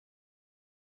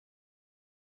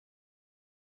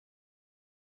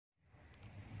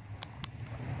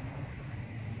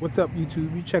What's up,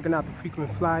 YouTube? You checking out the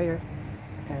Frequent Flyer,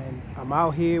 and I'm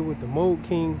out here with the Mold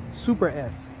King Super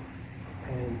S.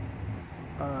 And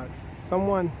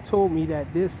someone told me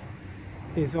that this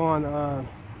is on a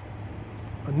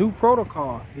new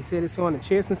protocol. They said it's on the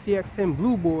Cheerson CX10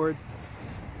 Blue Board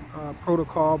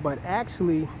protocol, but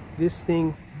actually this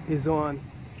thing is on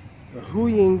the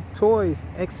Huiying Toys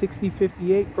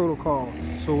X6058 protocol.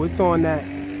 So it's on that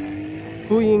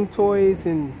Huiying Toys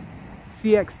and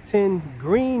CX10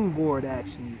 green board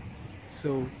actually.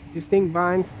 So this thing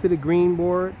binds to the green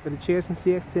board for the Cheerson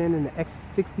CX10 and the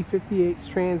X6058's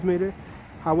transmitter.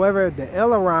 However, the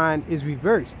aileron is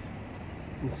reversed.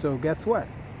 And so guess what?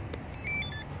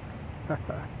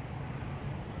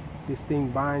 This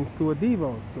thing binds to a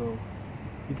Devo, so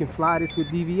you can fly this with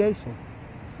deviation.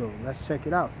 So let's check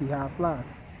it out, see how it flies.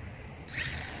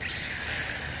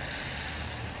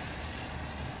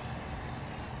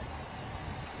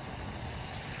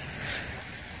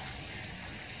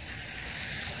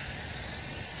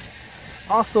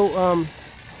 Also,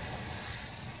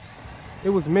 it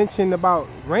was mentioned about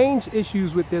range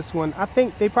issues with this one. I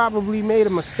think they probably made a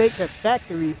mistake at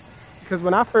factory, because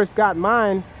when I first got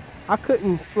mine, I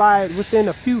couldn't fly it within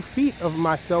a few feet of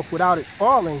myself without it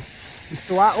falling. And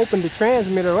so I opened the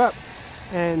transmitter up,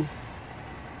 and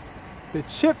the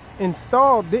chip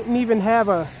installed didn't even have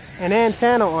an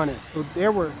antenna on it. So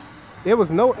there was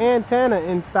no antenna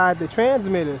inside the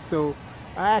transmitter. So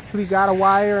I actually got a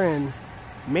wire and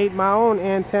made my own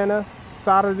antenna,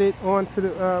 soldered it onto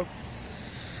the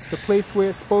place where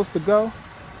it's supposed to go,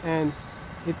 and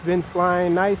it's been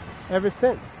flying nice ever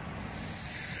since.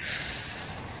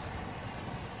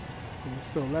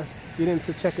 So let's get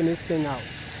into checking this thing out.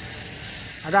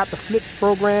 I got the flips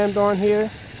programmed on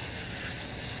here.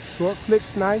 Short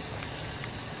flips, nice.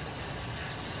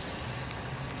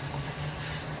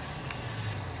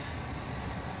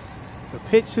 The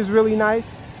pitch is really nice.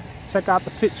 Check out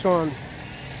the pitch on.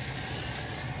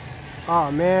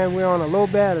 Oh man, we're on a low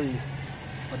battery,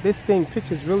 but this thing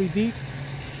pitches really deep.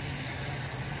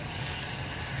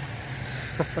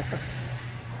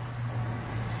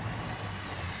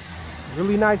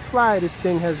 Really nice fly this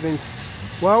thing has been.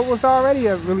 Well, it was already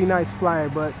a really nice flyer,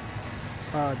 but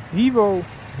Devo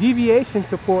deviation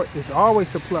support is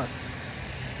always a plus.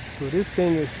 So this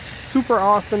thing is super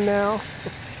awesome now.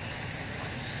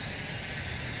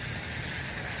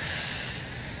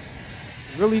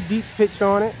 Really deep pitch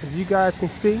on it, as you guys can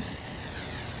see.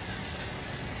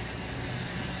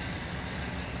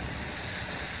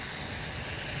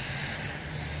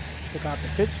 Check out the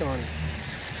pitch on it.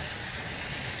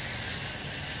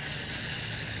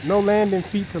 No landing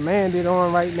feet to land it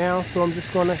on right now, so I'm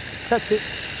just gonna touch it.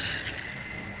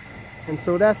 And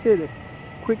so that's it, a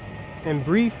quick and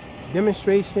brief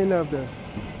demonstration of the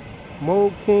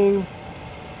Mold King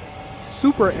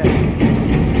Super S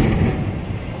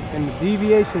and the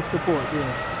deviation support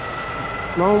here.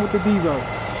 Flown with the Devo.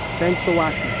 Thanks for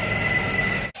watching.